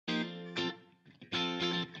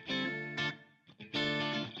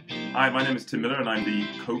Hi, my name is Tim Miller and I'm the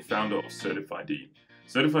co-founder of Certif-ID.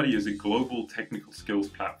 Certif-ID is a global technical skills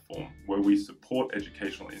platform where we support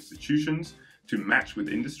educational institutions to match with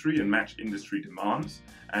industry and match industry demands,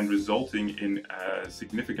 and resulting in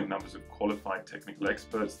significant numbers of qualified technical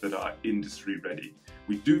experts that are industry ready.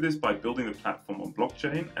 We do this by building the platform on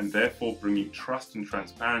blockchain and therefore bringing trust and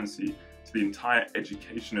transparency to the entire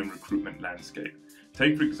education and recruitment landscape.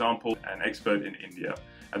 Take, for example, an expert in India.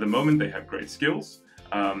 At the moment, they have great skills.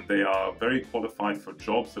 They are very qualified for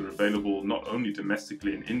jobs that are available not only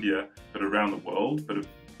domestically in India, but around the world. But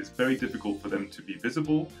it's very difficult for them to be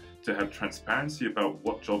visible, to have transparency about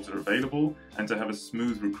what jobs are available, and to have a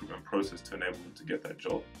smooth recruitment process to enable them to get that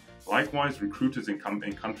job. Likewise, recruiters in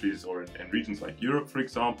countries or in regions like Europe, for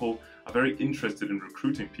example, are very interested in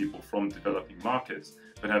recruiting people from developing markets,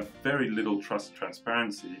 but have very little trust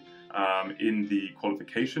transparency in the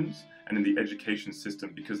qualifications and in the education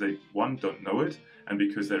system because they, one, don't know it, and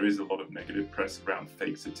because there is a lot of negative press around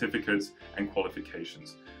fake certificates and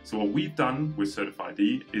qualifications. So what we've done with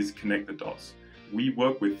Certif-ID is connect the dots. We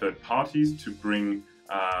work with third parties to bring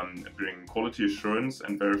quality assurance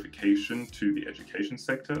and verification to the education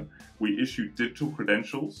sector. We issue digital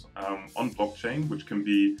credentials on blockchain, which can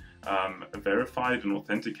be verified and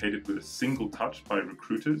authenticated with a single touch by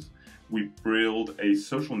recruiters. We build a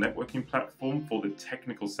social networking platform for the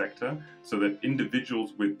technical sector so that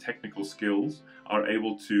individuals with technical skills are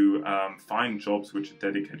able to find jobs which are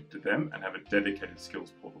dedicated to them and have a dedicated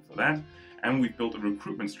skills portal for that. And we've built a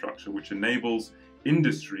recruitment structure which enables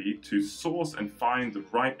industry to source and find the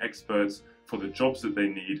right experts for the jobs that they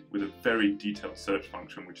need with a very detailed search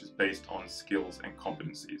function which is based on skills and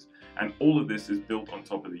competencies. And all of this is built on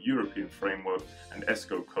top of the European framework and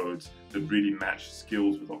ESCO codes that really match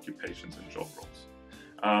skills with occupations and job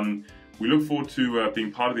roles. We look forward to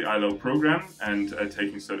being part of the ILO program and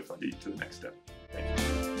taking Certif-ID to the next step.